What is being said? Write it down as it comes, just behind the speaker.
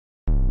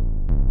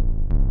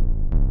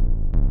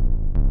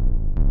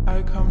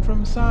I come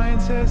from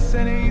scientists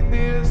and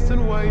atheists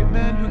and white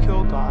men who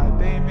kill God.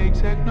 They make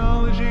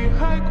technology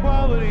high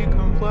quality,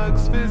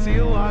 complex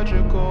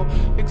physiological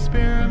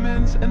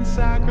experiments and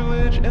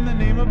sacrilege in the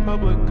name of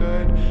public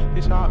good. They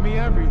taught me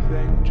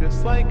everything,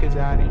 just like a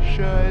daddy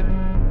should.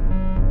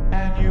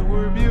 And you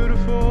were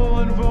beautiful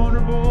and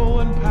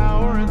vulnerable in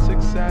power and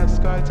success.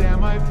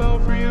 Goddamn, I fell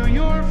for you.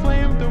 Your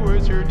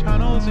flamethrowers, your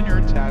tunnels, and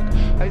your tech.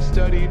 I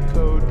studied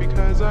code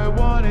because I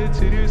wanted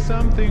to do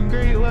something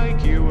great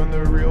like you. And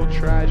the real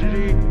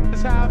tragedy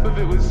is half of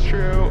it was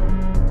true.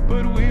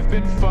 But we've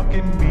been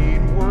fucking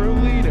mean. We're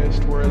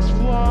elitist. We're as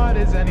flawed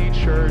as any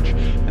church.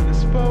 And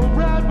this faux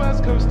rad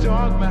West Coast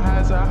dogma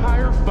has a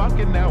higher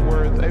fucking net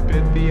worth. I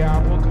bit the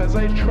apple cause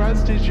I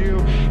trusted you.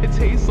 It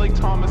tastes like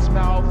Thomas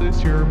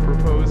Malthus. Your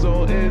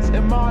proposal is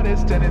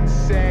immodest and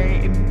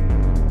insane.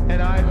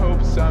 And I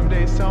hope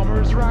someday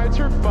Selmers rides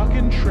her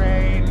fucking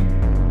train.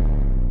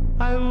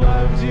 I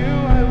loved you,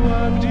 I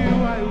loved you,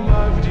 I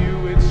loved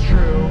you, it's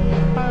true.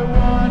 I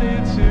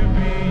wanted to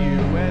be you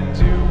and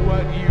do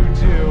what you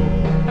do.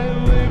 I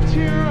lived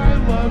here, I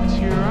loved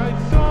here, I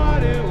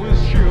thought it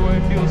was true. I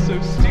feel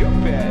so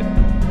stupid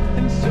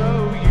and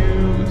so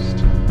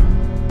used.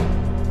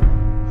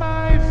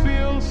 I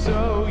feel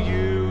so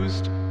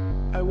used.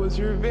 I was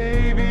your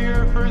baby,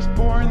 your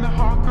firstborn, the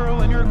hot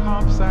girl in your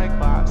comp sci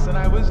class. And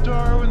I was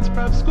Darwin's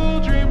prep school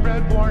dream,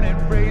 bred, born,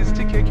 and raised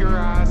to kick your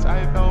ass.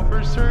 I fell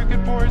for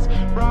circuit boards,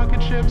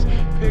 rocket ships,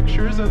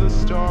 pictures of the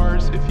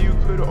stars. If you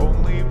could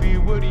only be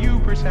what you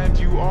pretend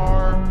you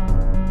are.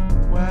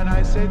 When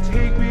I said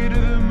take me to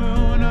the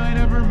moon, I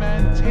never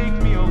meant take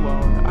me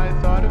alone. I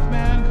thought if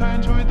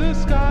mankind toured the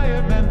sky,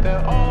 it meant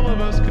that all of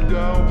us could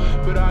go.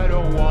 But I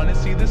don't want to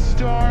see the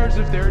stars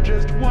if they're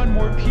just one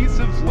more piece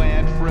of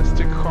land for us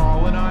to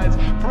colonize,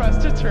 for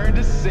us to turn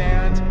to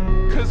sand.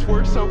 Cause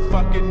we're so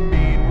fucking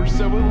mean, we're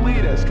so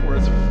elitist, we're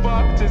as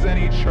fucked as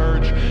any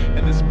church.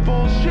 And this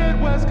bullshit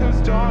West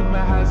Coast dogma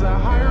has a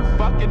higher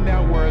fucking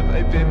net worth.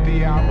 I bit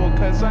the apple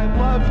cause I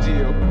loved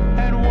you.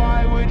 And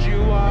why would you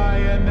lie?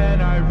 And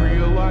then I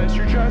realized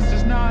you're just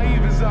as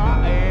naive as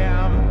I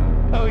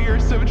am. Oh, you're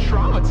so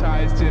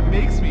traumatized, it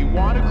makes me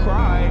wanna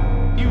cry.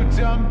 You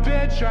dumb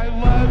bitch, I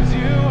loved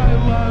you, I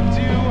loved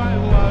you, I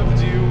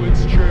loved you,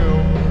 it's true.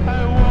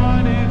 I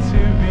wanted to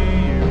be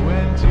you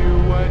and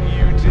do what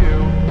you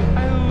do.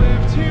 I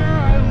lived here,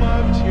 I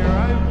loved here,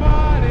 I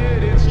bought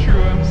it, it's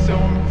true. I'm so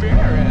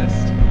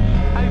embarrassed,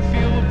 I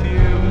feel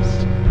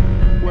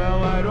abused.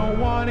 Well, I don't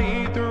wanna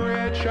eat the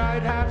rich,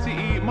 I'd have to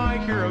eat my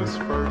heroes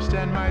first.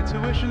 And my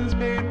tuition's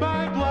paid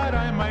by blood,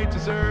 I might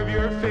deserve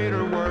your fate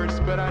or worse.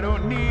 But I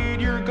don't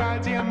need your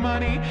goddamn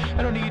money,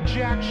 I don't need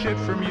jack shit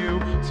from you.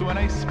 So when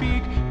I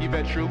speak, you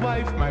bet your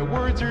life my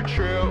words are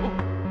true.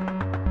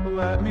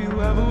 Let me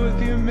level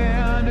with you,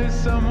 man, as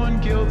someone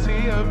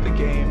guilty of the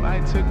game. I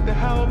took the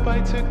help,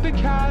 I took the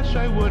cash,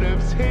 I would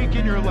have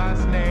taken your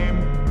last name.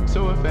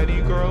 So if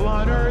any girl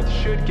on earth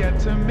should get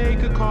to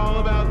make a call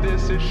about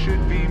this, it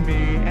should be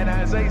me. And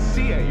as I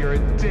see it, you're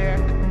a dick.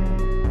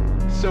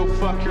 So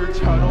fuck your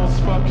tunnels,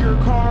 fuck your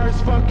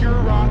cars, fuck your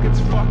rockets,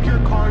 fuck your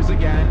cars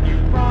again.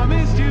 You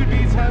promised you'd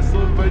be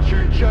Tesla, but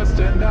you're just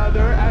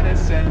another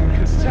Edison.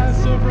 Cause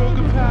Tesla broke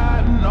a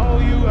patent,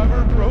 all you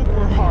ever broke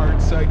were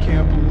hearts. I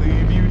can't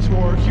believe you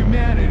tore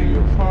humanity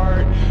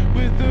apart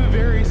with the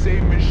very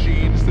same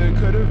machines that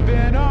could have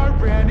been our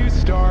brand new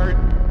start.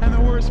 And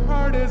the worst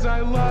part is I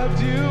loved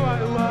you,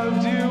 I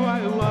loved you,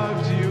 I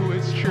loved you,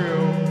 it's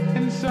true.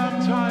 And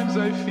sometimes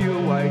I feel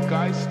like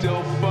I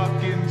still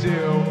fucking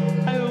do.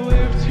 I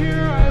lived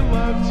here, I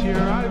loved here,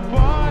 I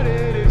bought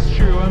it, it's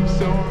true. I'm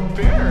so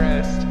embarrassed.